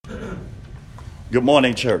Good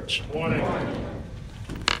morning, church. Good morning.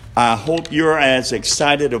 I hope you're as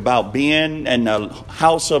excited about being in the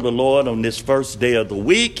house of the Lord on this first day of the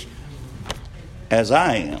week as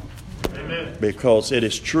I am. Amen. Because it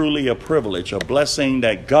is truly a privilege, a blessing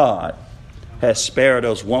that God has spared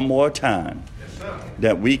us one more time,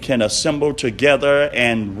 that we can assemble together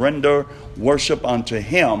and render worship unto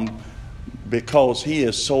Him because He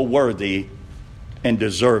is so worthy and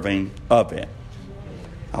deserving of it.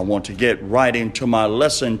 I want to get right into my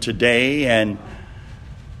lesson today, and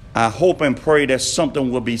I hope and pray that something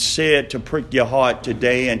will be said to prick your heart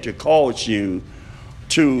today and to cause you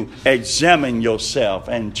to examine yourself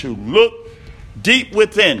and to look deep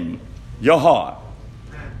within your heart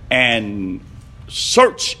and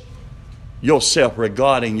search yourself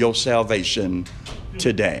regarding your salvation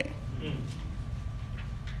today.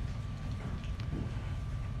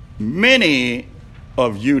 Many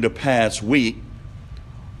of you the past week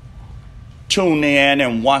tuned in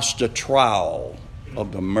and watched the trial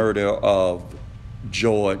of the murder of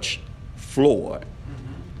George Floyd,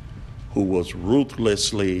 who was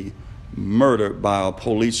ruthlessly murdered by a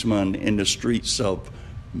policeman in the streets of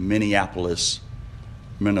Minneapolis,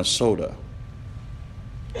 Minnesota.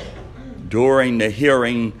 During the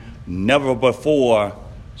hearing, never before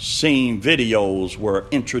seen videos were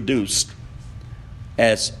introduced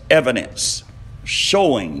as evidence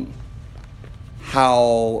showing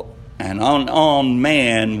how an unarmed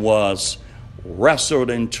man was wrestled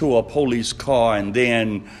into a police car and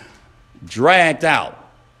then dragged out,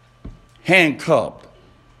 handcuffed,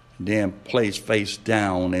 then placed face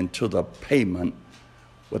down into the pavement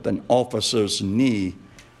with an officer's knee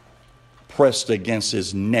pressed against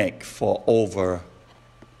his neck for over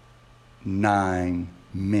 9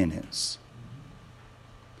 minutes.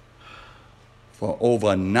 For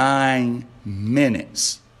over 9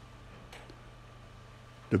 minutes.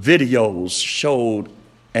 The videos showed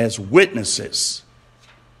as witnesses,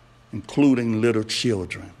 including little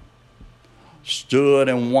children, stood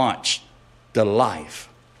and watched the life,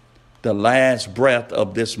 the last breath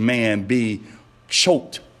of this man be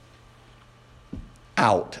choked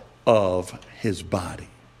out of his body.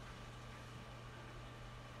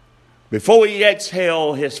 Before he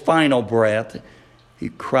exhaled his final breath, he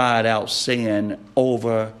cried out, saying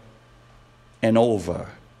over and over,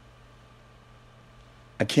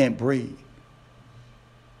 "I can't breathe.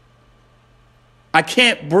 I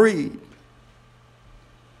can't breathe."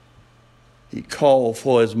 He called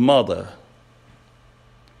for his mother,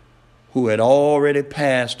 who had already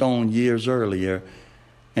passed on years earlier,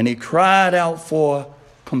 and he cried out for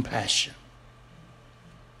compassion.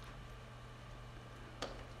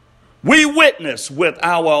 We witness with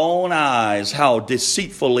our own eyes how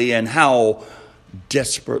deceitfully and how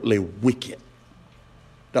desperately wicked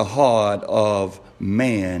the heart of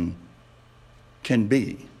man can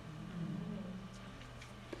be.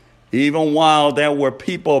 Even while there were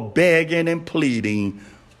people begging and pleading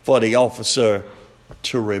for the officer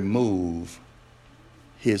to remove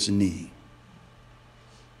his knee.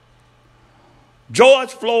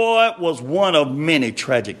 George Floyd was one of many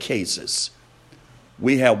tragic cases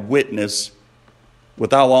we have witnessed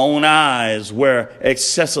with our own eyes where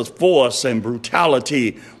excessive force and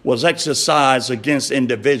brutality was exercised against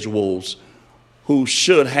individuals who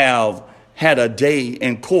should have had a day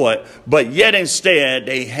in court, but yet instead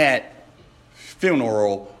they had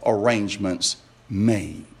funeral arrangements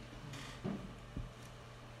made.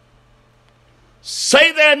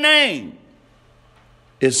 Say their name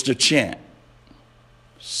is the chant.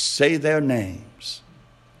 Say their names.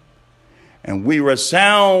 And we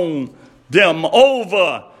resound them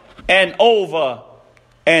over and over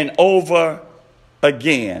and over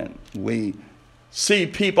again. We see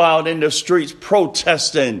people out in the streets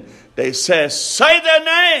protesting. They say their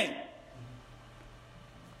name.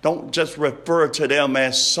 Don't just refer to them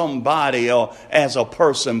as somebody or as a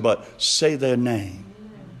person, but say their name.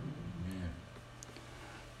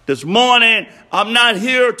 This morning, I'm not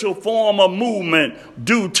here to form a movement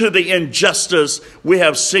due to the injustice we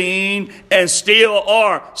have seen and still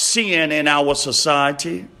are seeing in our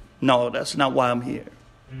society. No, that's not why I'm here.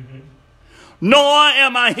 Nor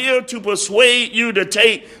am I here to persuade you to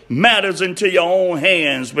take matters into your own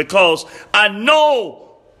hands, because I know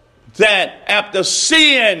that after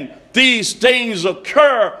seeing these things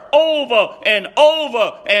occur over and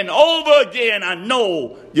over and over again, I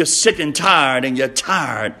know you're sick and tired, and you're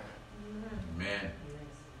tired. Amen.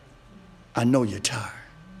 I know you're tired.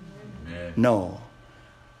 Amen. No.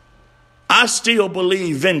 I still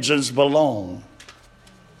believe vengeance belongs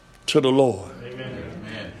to the Lord. Amen.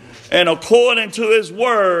 And according to His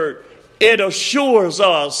word, it assures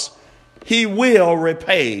us He will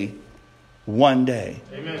repay one day.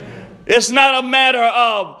 Amen. It's not a matter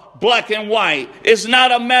of black and white. It's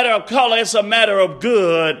not a matter of color. It's a matter of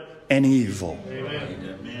good and evil.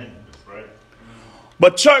 Amen. Amen. That's right.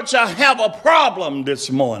 But church, I have a problem this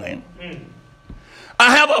morning.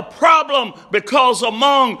 I have a problem because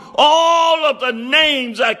among all of the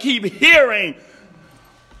names I keep hearing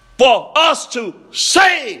for us to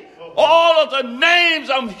say, all of the names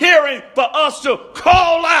I'm hearing for us to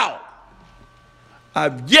call out,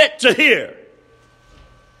 I've yet to hear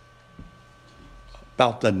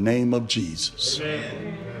about the name of Jesus.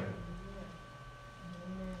 Amen.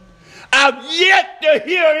 I've yet to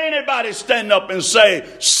hear anybody stand up and say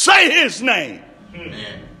his name.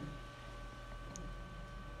 Amen.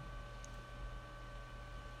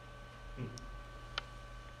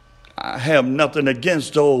 I have nothing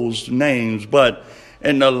against those names, but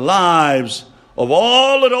in the lives of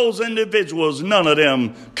all of those individuals, none of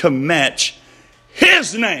them can match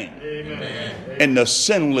his name. Amen. And the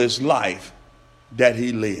sinless life that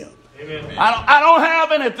he lived. Amen. I don't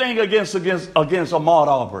have anything against Ahmaud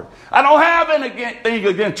Arbery. I don't have anything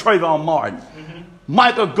against Trayvon Martin,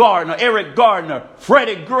 Michael Gardner, Eric Gardner,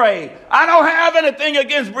 Freddie Gray. I don't have anything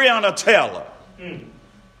against Breonna Taylor.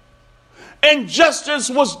 Injustice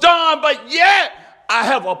was done, but yet I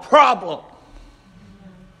have a problem.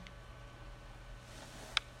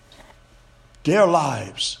 Their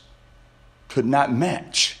lives could not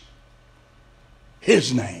match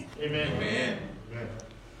his name. Amen. Amen.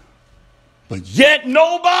 But yet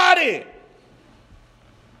nobody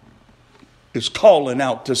is calling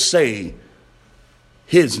out to say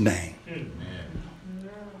his name.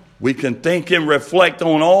 We can think and reflect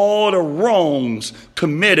on all the wrongs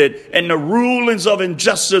committed and the rulings of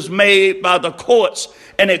injustice made by the courts,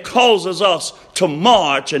 and it causes us to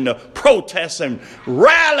march and to protest and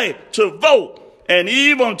rally to vote and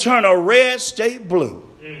even turn a red state blue.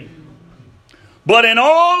 But in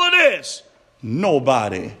all of this,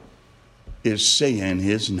 nobody is saying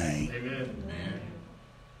his name. Amen.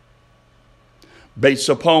 Based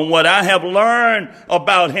upon what I have learned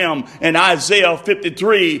about him in Isaiah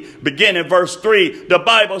 53, beginning verse 3, the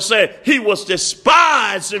Bible said he was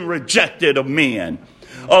despised and rejected of men,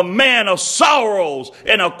 a man of sorrows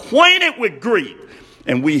and acquainted with grief.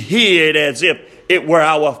 And we hear it as if it were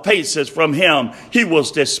our faces from him. He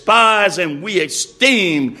was despised and we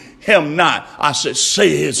esteemed him not. I said,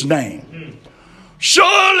 say his name.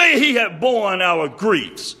 Surely he had borne our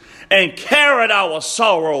griefs and carried our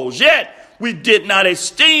sorrows, yet we did not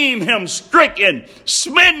esteem him stricken,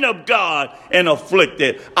 smitten of God, and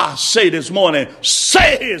afflicted. I say this morning,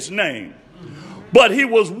 say his name. But he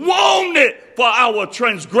was wounded for our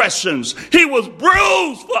transgressions. He was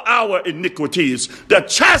bruised for our iniquities. The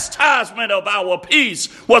chastisement of our peace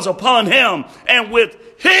was upon him, and with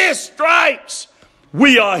his stripes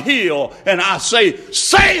we are healed. And I say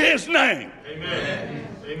his name. Amen.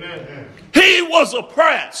 Amen. He was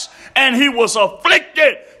oppressed and he was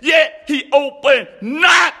afflicted, yet he opened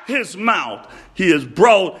not his mouth. He is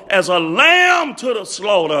brought as a lamb to the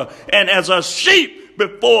slaughter, and as a sheep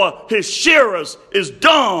before his shearers is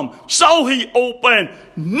dumb, so he opened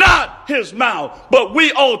not his mouth. But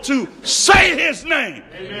we ought to say his name.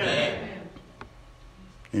 Amen.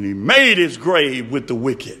 And he made his grave with the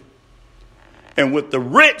wicked and with the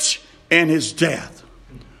rich in his death,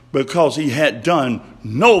 because he had done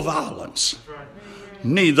no violence,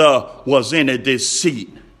 neither was any deceit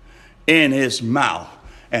in his mouth.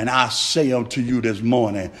 And I say unto you this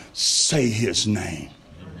morning, say his name.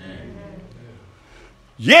 Amen.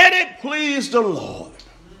 Yet it pleased the Lord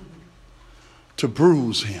to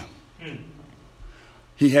bruise him.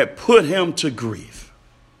 He had put him to grief.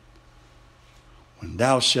 When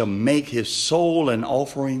thou shalt make his soul an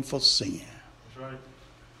offering for sin. That's right.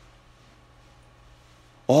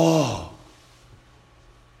 Oh,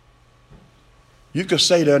 you could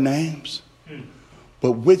say their names,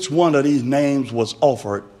 but which one of these names was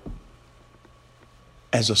offered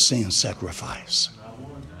as a sin sacrifice?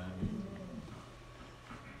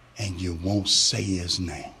 And you won't say his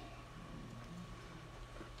name.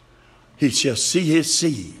 He shall see his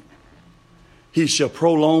seed. He shall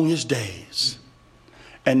prolong his days.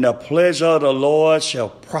 And the pleasure of the Lord shall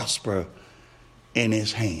prosper in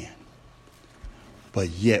his hand. But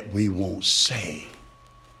yet we won't say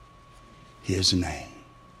his name.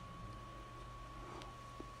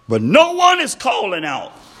 But no one is calling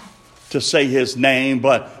out to say his name.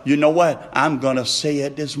 But you know what? I'm going to say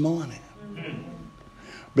it this morning.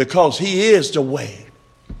 Because he is the way.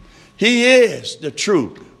 He is the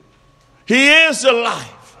truth. He is the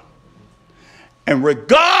life. And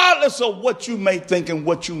regardless of what you may think and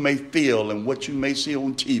what you may feel and what you may see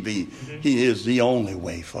on TV, he is the only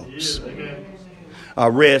way, folks. Amen. I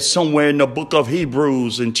read somewhere in the book of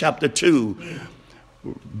Hebrews in chapter 2,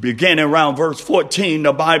 beginning around verse 14,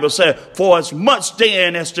 the Bible said, for as much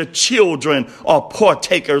then as the children are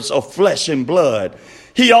partakers of flesh and blood,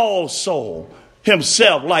 he also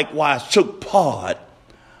himself likewise took part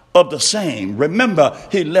of the same. Remember,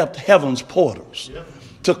 he left heaven's portals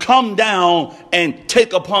to come down and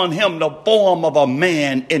take upon him the form of a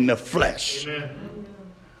man in the flesh. Amen.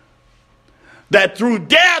 That through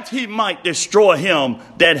death he might destroy him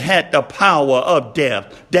that had the power of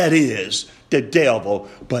death, that is, the devil,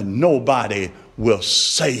 but nobody will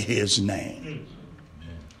say his name.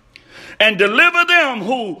 And deliver them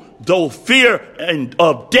who, though fear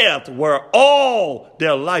of death, were all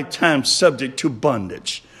their lifetime subject to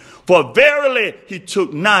bondage. For verily he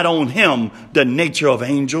took not on him the nature of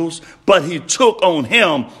angels, but he took on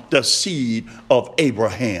him the seed of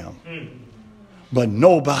Abraham. But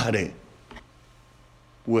nobody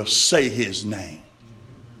will say his name.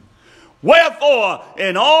 Wherefore,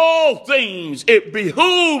 in all things it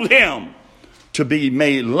behooved him to be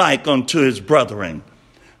made like unto his brethren,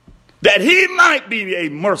 that he might be a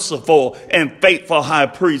merciful and faithful high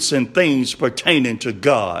priest in things pertaining to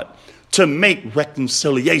God, to make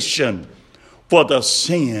reconciliation for the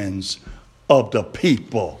sins of the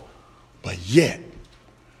people. But yet,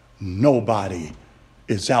 nobody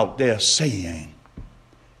is out there saying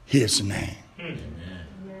his name.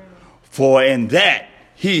 For in that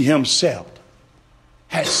he himself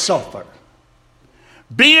has suffered,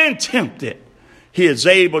 being tempted, he is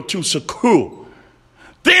able to succor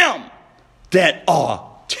them that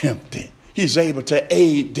are tempted. He's able to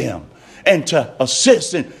aid them and to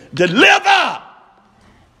assist and deliver.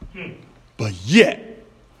 But yet,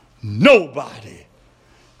 nobody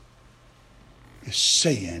is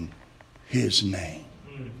saying his name.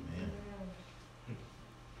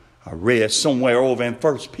 I read somewhere over in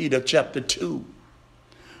 1 Peter chapter 2,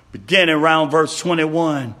 beginning around verse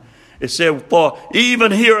 21. It said, for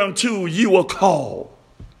even hereunto you were called,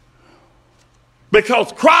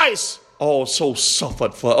 because Christ also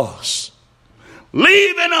suffered for us,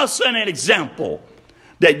 leaving us an example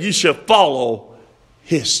that you should follow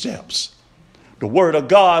his steps. The word of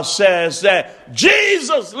God says that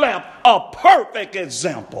Jesus left a perfect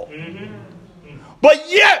example.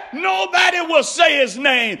 But yet nobody will say his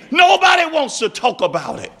name. Nobody wants to talk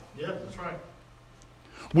about it. Yeah, that's right.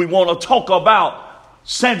 We want to talk about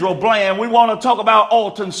Sandra Bland. We want to talk about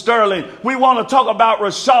Alton Sterling. We want to talk about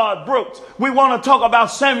Rashad Brooks. We want to talk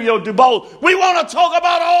about Samuel DuBose. We want to talk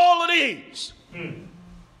about all of these.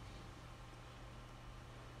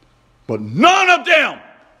 But none of them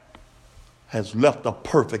has left a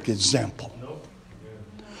perfect example. Nope.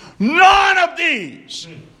 None of these.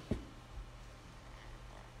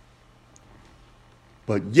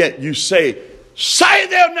 But yet you say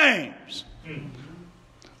their names.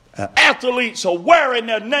 Athletes are wearing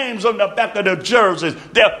their names on the back of their jerseys.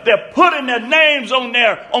 They're putting their names on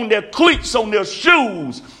their cleats, on their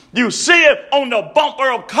shoes. You see it on the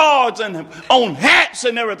bumper of cars and on hats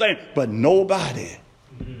and everything. But nobody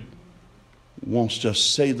wants to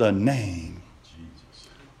say the name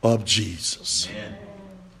of Jesus. Amen.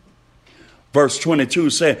 Verse 22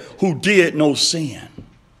 said, who did no sin,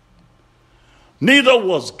 neither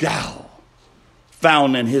was guile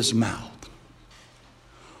found in his mouth.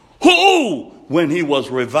 Who, when he was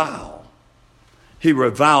reviled, he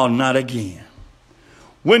reviled not again.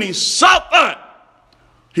 When he suffered,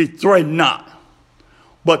 he threatened not,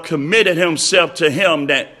 but committed himself to him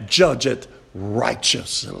that judgeth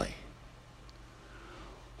righteously,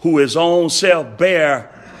 who his own self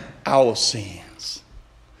bare our sins.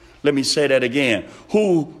 Let me say that again.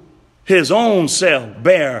 Who his own self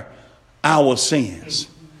bare our sins.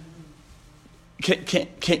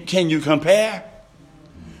 Can you compare?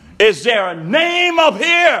 Is there a name up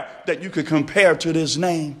here that you could compare to this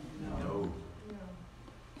name? No.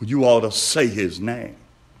 Well, you ought to say his name.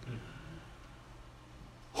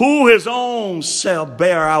 Who his own self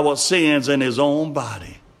bare our sins in his own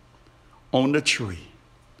body on the tree.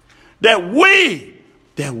 That we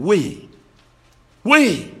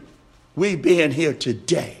being here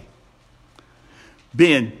today,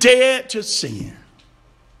 being dead to sin,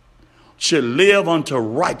 should live unto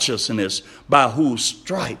righteousness, by whose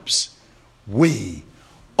stripes we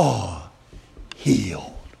are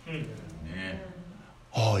healed. Amen.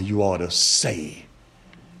 Oh, you ought to say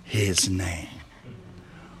his name.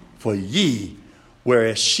 For ye were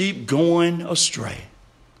as sheep going astray,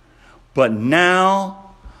 but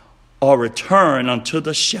now are returned unto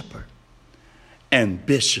the shepherd and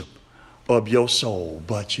bishop of your soul.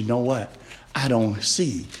 But you know what? I don't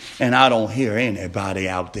see and I don't hear anybody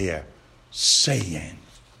out there saying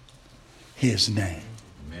his name.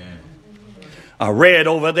 Amen. I read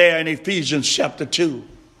over there in Ephesians chapter 2.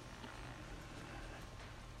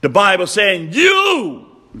 The Bible saying, you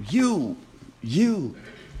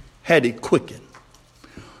had he quickened.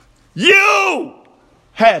 You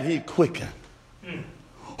had he quickened.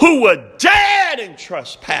 Who were dead in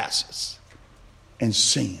trespasses and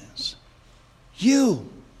sins. You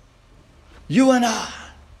and I.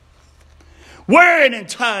 Wherein in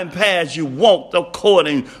time past you walked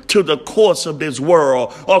according to the course of this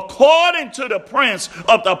world, according to the prince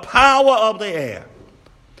of the power of the air,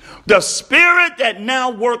 the spirit that now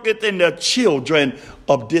worketh in the children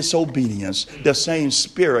of disobedience, the same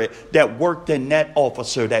spirit that worked in that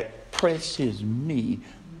officer that pressed his knee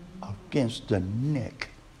against the neck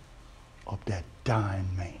of that dying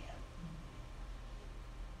man.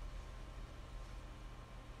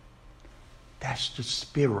 That's the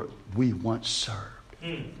spirit we once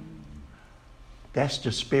served. That's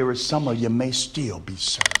the spirit some of you may still be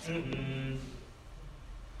serving.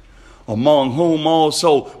 Among whom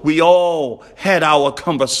also we all had our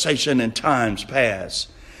conversation in times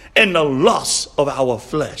past, in the lusts of our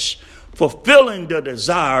flesh, fulfilling the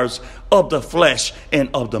desires of the flesh and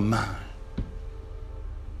of the mind,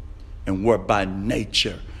 and were by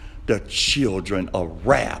nature the children of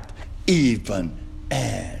wrath, even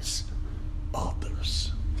as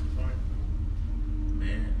others.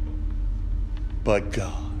 Amen. But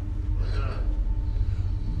God,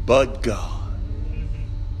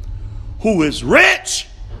 who is rich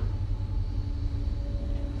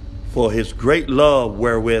for his great love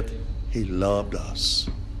wherewith he loved us,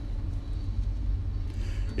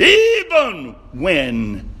 even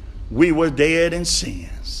when we were dead in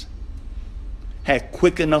sins, had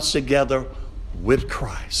quickened us together with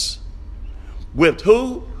Christ. With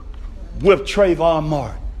who? With Trayvon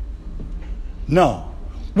Martin. No.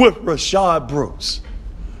 With Rashard Brooks.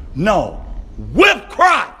 No. With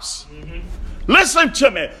Christ. Listen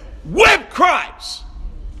to me. With Christ.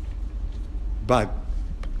 By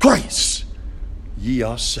grace ye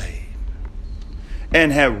are saved.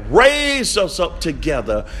 And have raised us up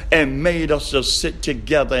together and made us to sit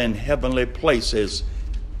together in heavenly places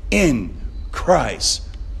in Christ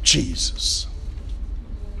Jesus,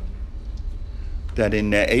 that in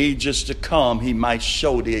the ages to come he might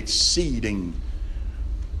show the exceeding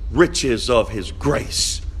riches of his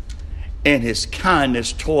grace and his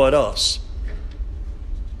kindness toward us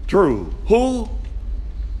through who?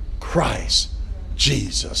 Christ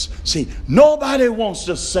Jesus. See, nobody wants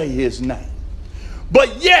to say his name,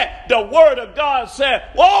 but yet the word of God said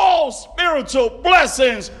all spiritual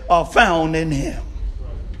blessings are found in him.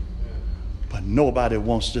 But nobody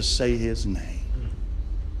wants to say his name.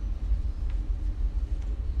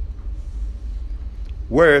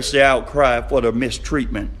 Where is the outcry for the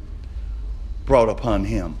mistreatment brought upon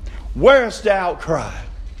him? Where is the outcry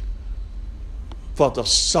for the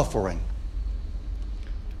suffering,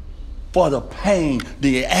 for the pain,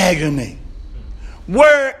 the agony?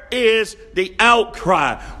 Where is the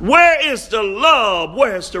outcry? Where is the love?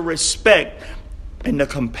 Where is the respect and the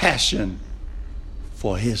compassion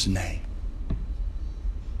for his name?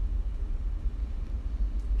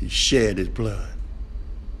 He shed his blood.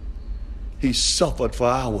 He suffered for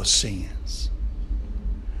our sins.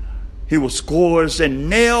 He was scourged and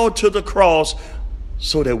nailed to the cross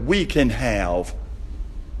so that we can have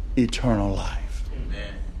eternal life.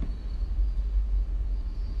 Amen.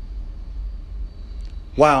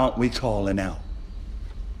 Why aren't we calling out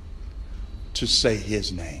to say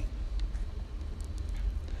his name?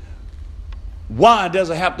 Why does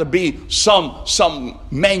it have to be some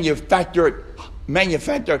manufactured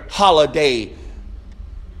holiday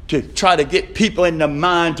to try to get people in the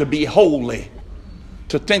mind to be holy,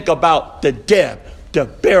 to think about the death, the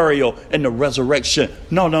burial, and the resurrection?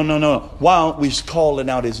 No. Why aren't we calling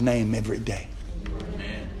out his name every day?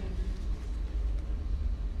 Amen.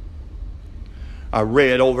 I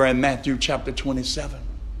read over in Matthew chapter 27,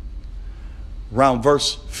 around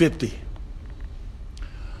verse 50.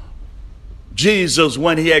 Jesus,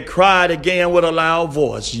 when he had cried again with a loud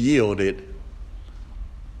voice, yielded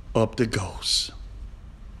up the ghost.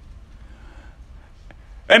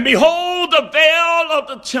 And behold, the veil of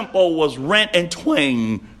the temple was rent in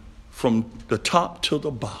twain from the top to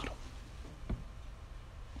the bottom.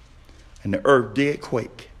 And the earth did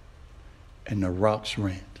quake, and the rocks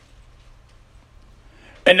rent.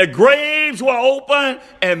 And the graves were open,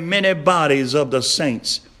 and many bodies of the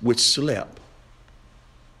saints which slept,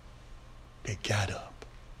 they got up.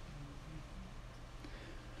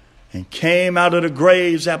 and came out of the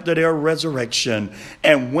graves after their resurrection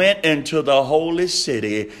and went into the holy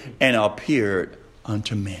city and appeared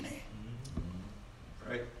unto many.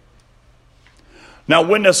 Right. Now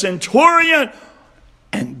when the centurion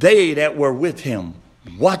and they that were with him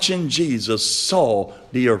watching Jesus saw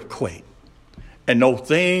the earthquake and those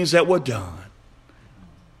things that were done,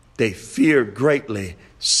 they feared greatly,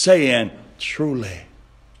 saying, truly,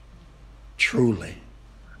 truly,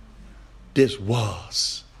 this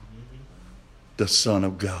was the Son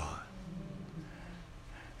of God.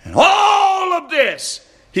 And all of this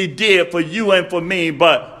he did for you and for me,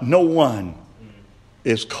 but no one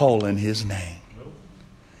is calling his name.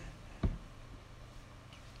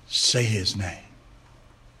 Say his name.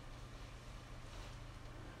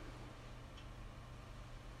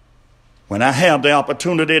 When I have the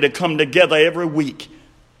opportunity to come together every week,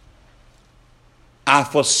 I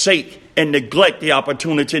forsake and neglect the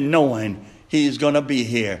opportunity knowing he's going to be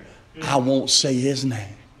here. I won't say his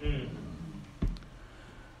name.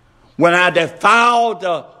 When I defile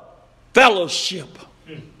the fellowship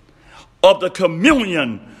of the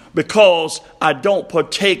communion because I don't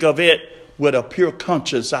partake of it with a pure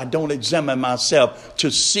conscience, I don't examine myself to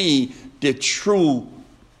see the true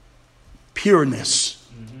pureness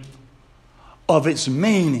of its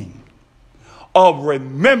meaning, of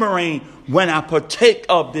remembering when I partake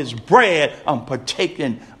of this bread, I'm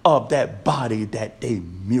partaking of that body that they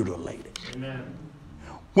mutilated. Amen.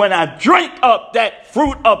 When I drink up that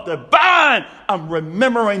fruit of the vine, I'm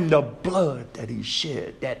remembering the blood that he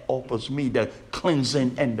shed that offers me the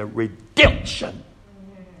cleansing and the redemption.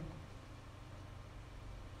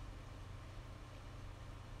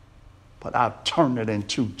 But I've turned it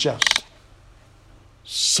into just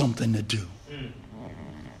something to do.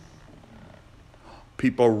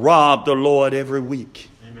 People rob the Lord every week.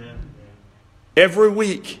 Amen. Every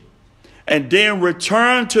week. And then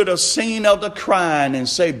return to the scene of the crime and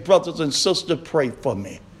say, brothers and sisters, pray for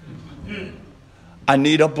me. I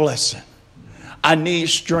need a blessing. I need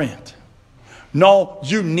strength. No,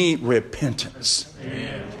 you need repentance.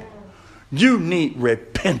 Amen. You need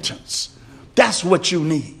repentance. That's what you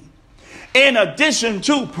need. In addition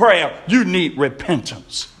to prayer, you need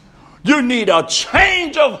repentance. You need a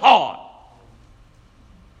change of heart.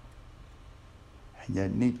 And you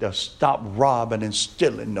need to stop robbing and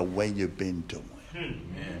stealing the way you've been doing.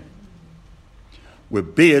 Amen. We're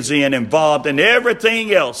busy and involved in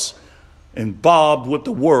everything else, involved with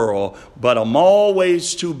the world, but I'm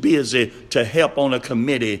always too busy to help on a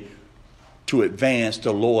committee to advance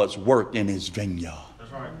the Lord's work in his vineyard.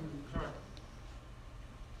 That's right. That's right.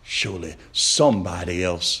 Surely somebody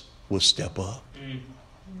else will step up.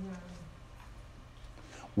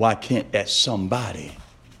 Why can't that somebody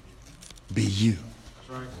be you? That's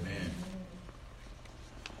right. Amen.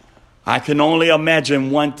 I can only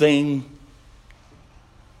imagine one thing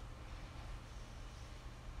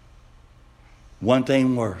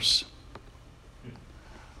worse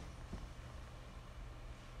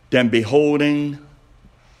than beholding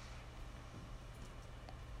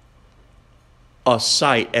a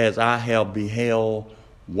sight as I have beheld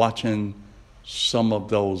watching some of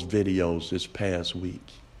those videos this past week.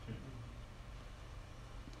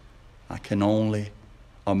 I can only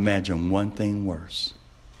imagine one thing worse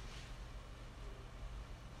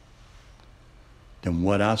than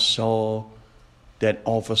what I saw that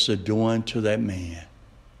officer doing to that man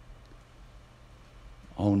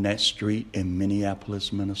on that street in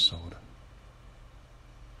Minneapolis, Minnesota,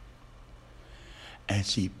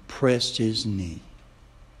 as he pressed his knee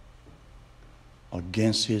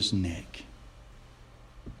against his neck,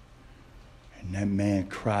 and that man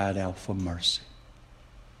cried out for mercy.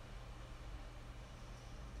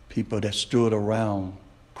 People that stood around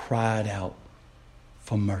cried out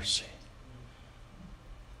for mercy.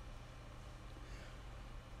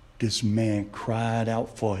 This man cried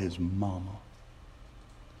out for his mama.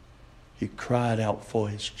 He cried out for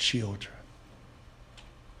his children.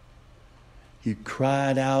 He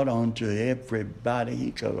cried out unto everybody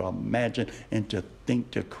he could imagine and to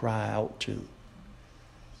think to cry out to.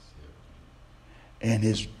 And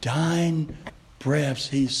his dying breaths,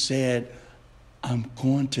 he said, I'm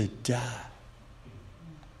going to die.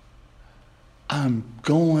 I'm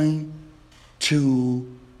going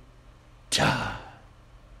to die.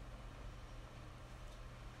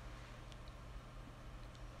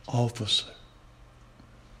 Officer,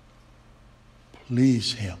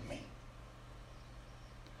 please help me.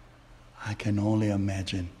 I can only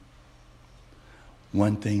imagine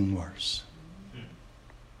one thing worse.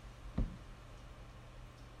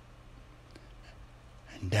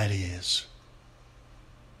 And that is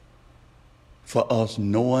for us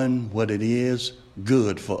knowing what it is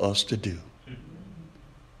good for us to do.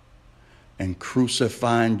 And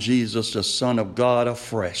crucifying Jesus, the Son of God,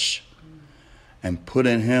 afresh and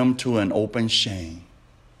putting him to an open shame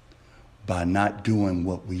by not doing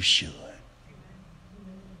what we should.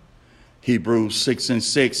 Hebrews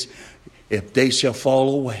 6:6, if they shall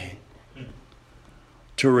fall away,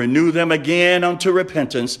 to renew them again unto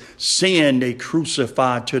repentance, seeing they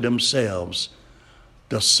crucify to themselves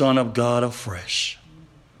the Son of God afresh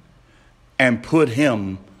and put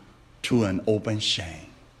him to an open shame.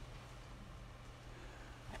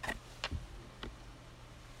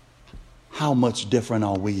 How much different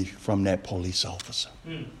are we from that police officer?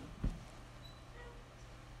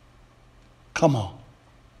 Come on.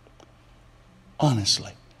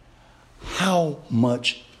 Honestly, how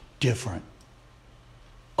much different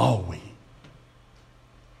are we?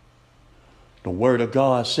 The Word of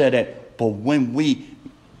God said that, but when we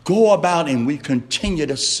go about and we continue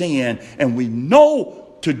to sin and we know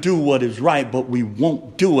to do what is right, but we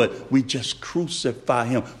won't do it, we just crucify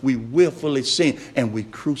him. We willfully sin and we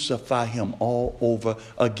crucify him all over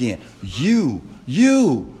again. You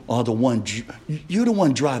are the one, you're the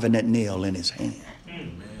one driving that nail in his hand.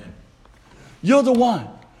 Amen. You're the one.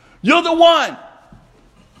 You're the one.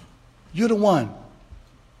 You're the one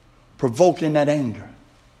provoking that anger,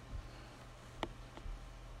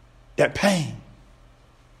 that pain.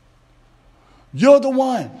 You're the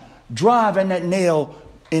one driving that nail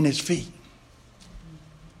in his feet.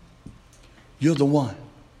 You're the one.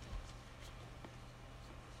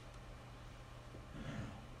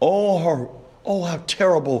 Oh, how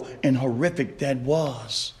terrible and horrific that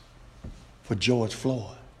was for George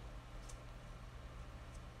Floyd.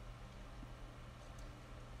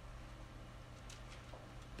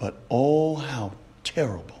 But oh, how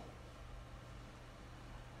terrible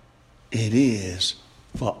it is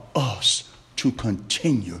for us to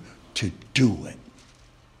continue to do it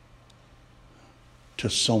to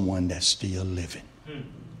someone that's still living.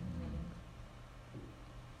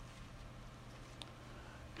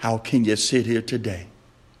 How can you sit here today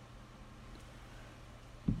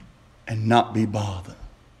and not be bothered,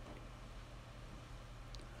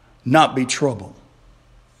 not be troubled,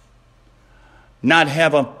 not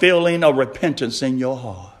have a feeling of repentance in your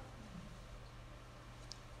heart?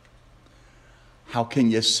 How can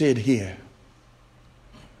you sit here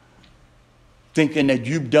thinking that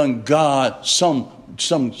you've done God some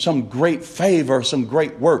great favor, some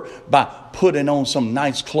great work by putting on some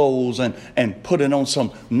nice clothes and putting on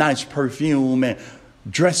some nice perfume and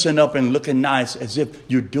dressing up and looking nice as if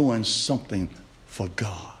you're doing something for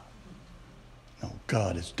God? No,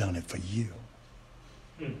 God has done it for you.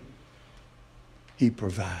 He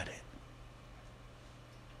provided.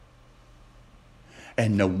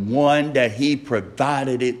 And the one that he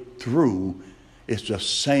provided it through is the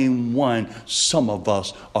same one some of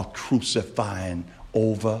us are crucifying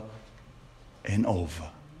over and over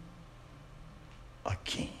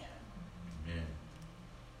again. Amen.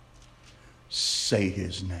 Say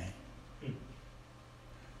his name.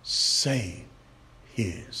 Say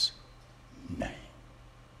his name.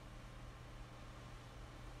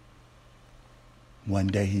 One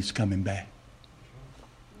day he's coming back.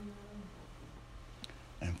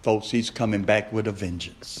 And folks, he's coming back with a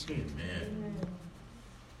vengeance. Amen.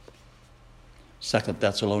 2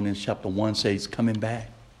 Thessalonians chapter 1 says he's coming back.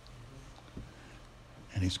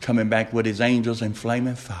 And he's coming back with his angels in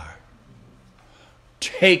flaming fire,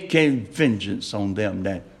 taking vengeance on them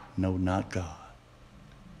that know not God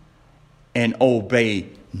and obey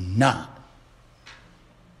not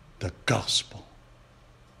the gospel.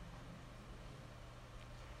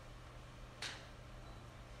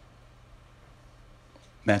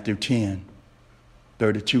 Matthew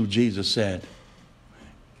 10:32, Jesus said,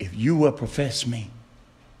 if you will profess me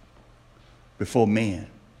before men,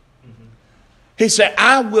 he said,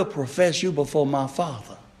 I will profess you before my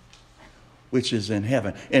Father, which is in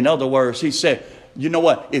heaven. In other words, he said, you know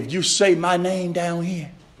what? If you say my name down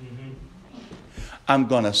here, I'm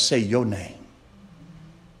going to say your name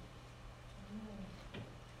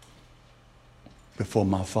before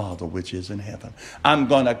my Father, which is in heaven. I'm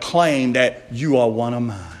going to claim that you are one of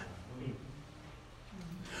mine.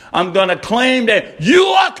 I'm going to claim that you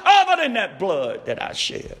are covered in that blood that I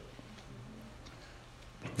shed.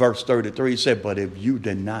 Verse 33 said, but if you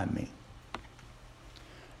deny me,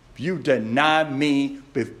 if you deny me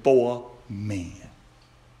before men, he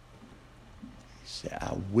said,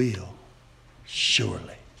 I will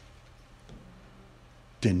surely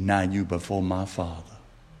deny you before my Father,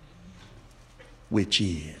 which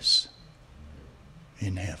is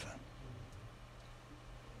in heaven.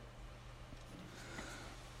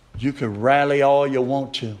 You can rally all you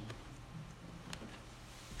want to.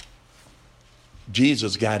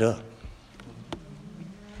 Jesus got up.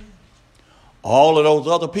 All of those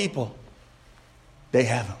other people, they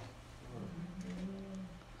haven't.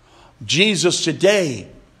 Jesus today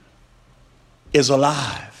is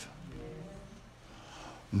alive.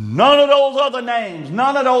 None of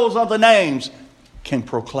those other names can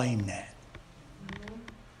proclaim that.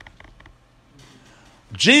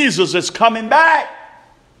 Jesus is coming back.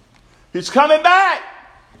 He's coming back.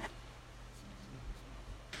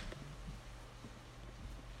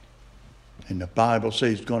 And the Bible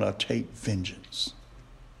says he's going to take vengeance.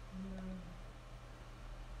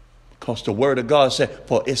 Because the word of God said,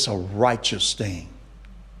 for it's a righteous thing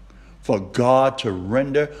for God to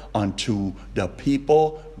render unto the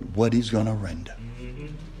people what he's going to render.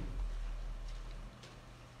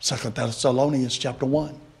 2 Thessalonians chapter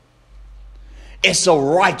 1. It's a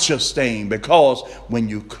righteous thing because when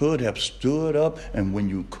you could have stood up and when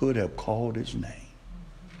you could have called his name,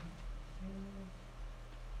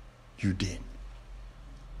 you didn't.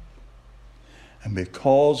 And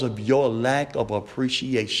because of your lack of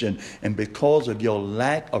appreciation and because of your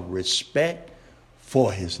lack of respect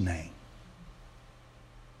for his name,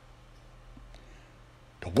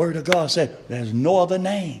 the word of God said there's no other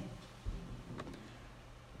name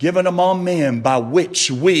given among men by which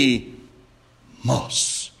we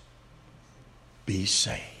must be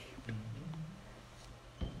saved.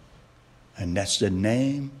 And that's the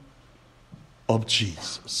name of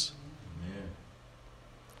Jesus.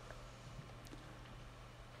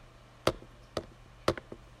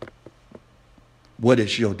 What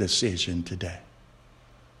is your decision today?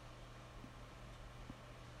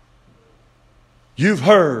 You've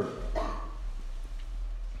heard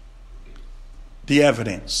the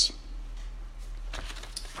evidence.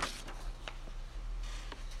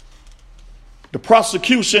 The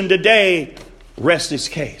prosecution today rests its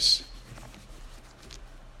case.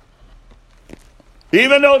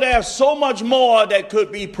 Even though there's so much more that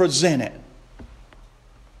could be presented,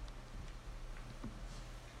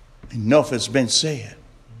 enough has been said.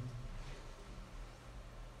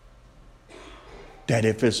 That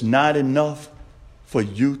if it's not enough for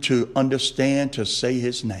you to understand to say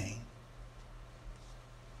his name,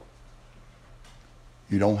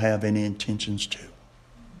 you don't have any intentions to.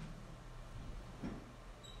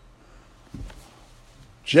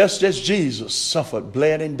 Just as Jesus suffered,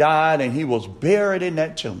 bled, and died, and he was buried in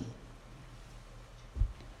that tomb,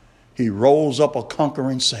 he rose up a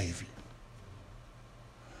conquering Savior.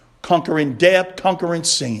 Conquering death, conquering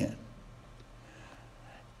sin.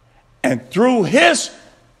 And through his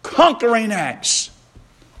conquering acts,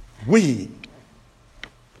 we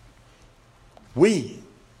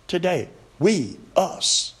today,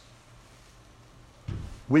 us,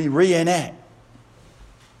 we reenact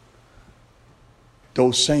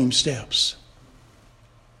those same steps.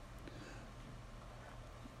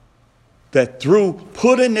 That through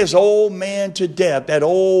putting this old man to death, that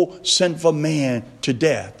old sinful man to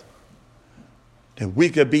death, that we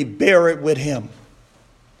could be buried with him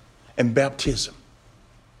in baptism.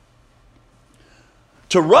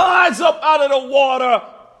 To rise up out of the water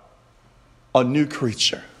a new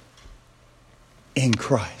creature in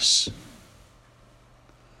Christ.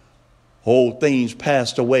 Old things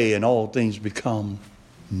passed away and all things become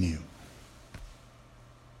new.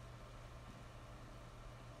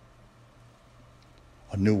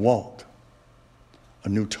 A new walk, a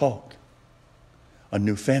new talk, a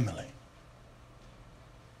new family,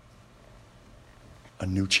 a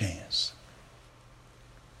new chance.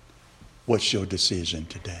 What's your decision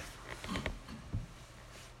today?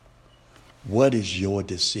 What is your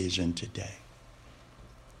decision today?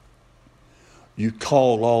 You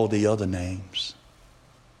call all the other names.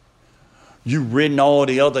 You've written all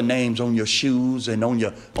the other names on your shoes and on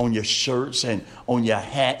your shirts and on your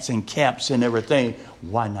hats and caps and everything.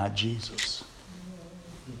 Why not Jesus?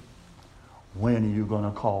 When are you going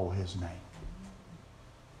to call his name?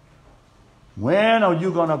 When are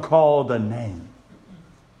you going to call the name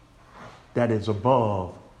that is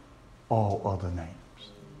above all other names?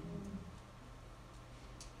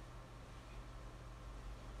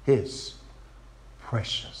 His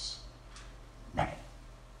precious name.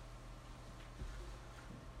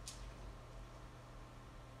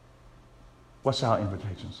 What's our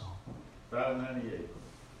invitation song? 598.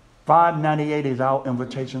 598 is our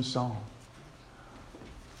invitation song.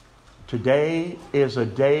 Today is a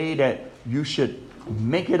day that you should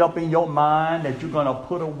make it up in your mind that you're going to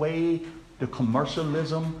put away the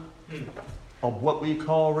commercialism of what we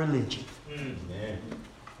call religion.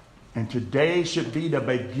 And today should be the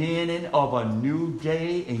beginning of a new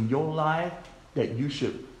day in your life that you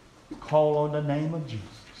should call on the name of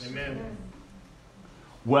Jesus. Amen.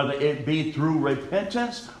 whether it be through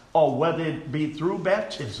repentance or whether it be through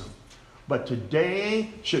baptism. But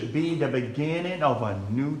today should be the beginning of a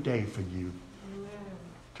new day for you.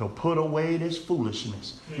 To put away this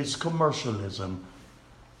foolishness, this commercialism,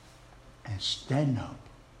 and stand up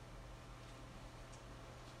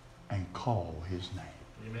and call his name.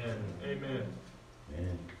 Amen. Amen.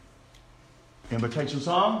 Amen. Invitation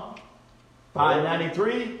song,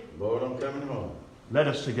 593. Lord, I'm coming home. Let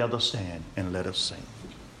us together stand and let us sing.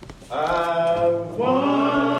 I want